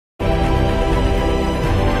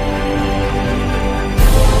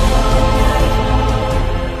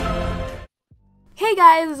Hey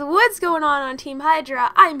guys, what's going on Team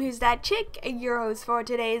HyDra? I'm WhosThatChiick, your host for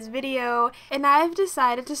today's video, and I've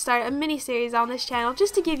decided to start a mini-series on this channel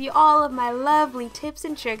just to give you all of my lovely tips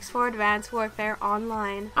and tricks for Advanced Warfare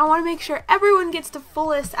Online. I want to make sure everyone gets the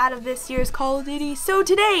fullest out of this year's Call of Duty, so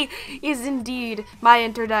today is indeed my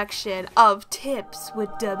introduction of Tips with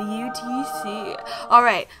WTC.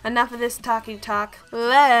 Alright, enough of this talky talk.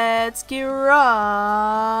 Let's get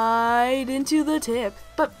right into the tip.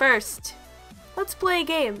 But first, let's play a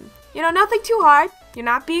game. You know, nothing too hard. You're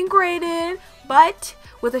not being graded, but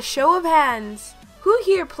with a show of hands, who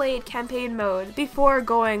here played campaign mode before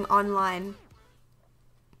going online?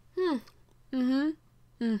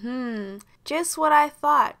 Just what I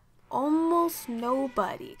thought. Almost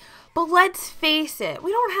nobody. But let's face it,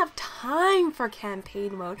 we don't have time for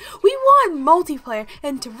campaign mode. We want multiplayer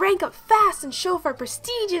and to rank up fast and show off our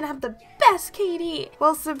prestige and have the best KD.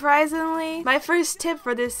 Well, surprisingly, my first tip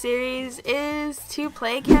for this series is to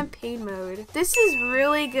play campaign mode. This is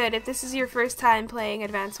really good if this is your first time playing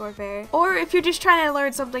Advanced Warfare, or if you're just trying to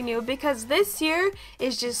learn something new, because this year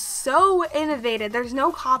is just so innovative. There's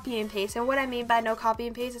no copy and paste, and what I mean by no copy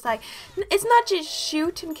and paste is like, it's not just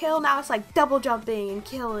shoot and kill, now it's like double jumping and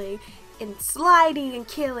killing, and sliding and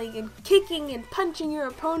killing and kicking and punching your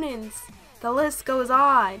opponents. The list goes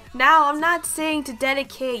on. Now, I'm not saying to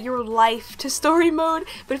dedicate your life to story mode,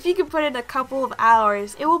 but if you can put in a couple of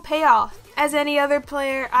hours, it will pay off. As any other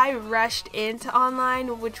player, I rushed into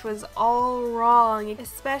online, which was all wrong,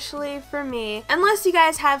 especially for me. Unless you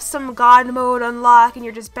guys have some god mode unlocked and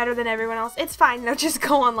you're just better than everyone else, it's fine. No, just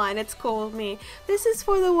go online. It's cool with me. This is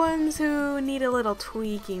for the ones who need a little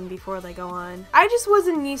tweaking before they go on. I just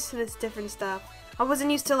wasn't used to this different stuff. I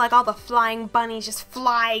wasn't used to like all the flying bunnies just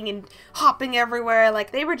flying and hopping everywhere.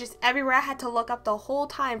 Like they were just everywhere. I had to look up the whole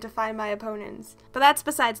time to find my opponents. But that's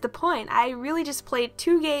besides the point. I really just played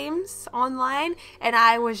 2 games online and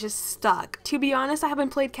I was just stuck. To be honest, I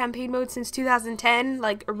haven't played campaign mode since 2010,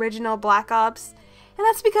 like original Black Ops. And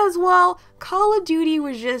that's because, well, Call of Duty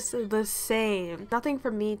was just the same. Nothing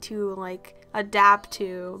for me to like adapt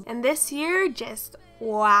to. And this year just,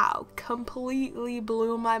 wow, completely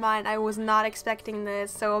blew my mind. I was not expecting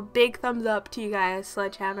this, so a big thumbs up to you guys,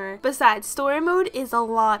 Sledgehammer. Besides, story mode is a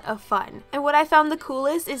lot of fun. And what I found the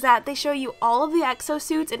coolest is that they show you all of the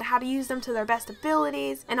exosuits and how to use them to their best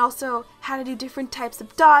abilities, and also how to do different types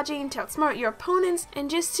of dodging to outsmart your opponents, and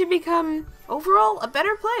just to become, overall, a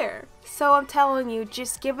better player. So I'm telling you,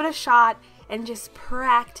 just give it a shot and just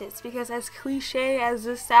practice, because as cliche as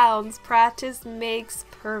this sounds, practice makes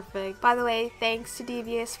perfect. By the way, thanks to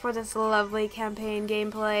Devious for this lovely campaign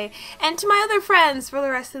gameplay, and to my other friends for the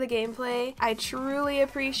rest of the gameplay. I truly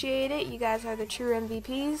appreciate it. You guys are the true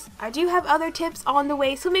MVPs. I do have other tips on the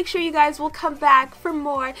way, so make sure you guys will come back for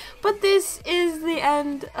more, but this is the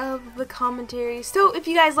end of the commentary. So if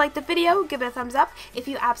you guys liked the video, give it a thumbs up. If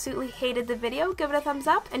you absolutely hated the video, give it a thumbs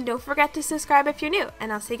up, and don't forget to subscribe if you're new,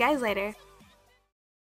 and I'll see you guys later.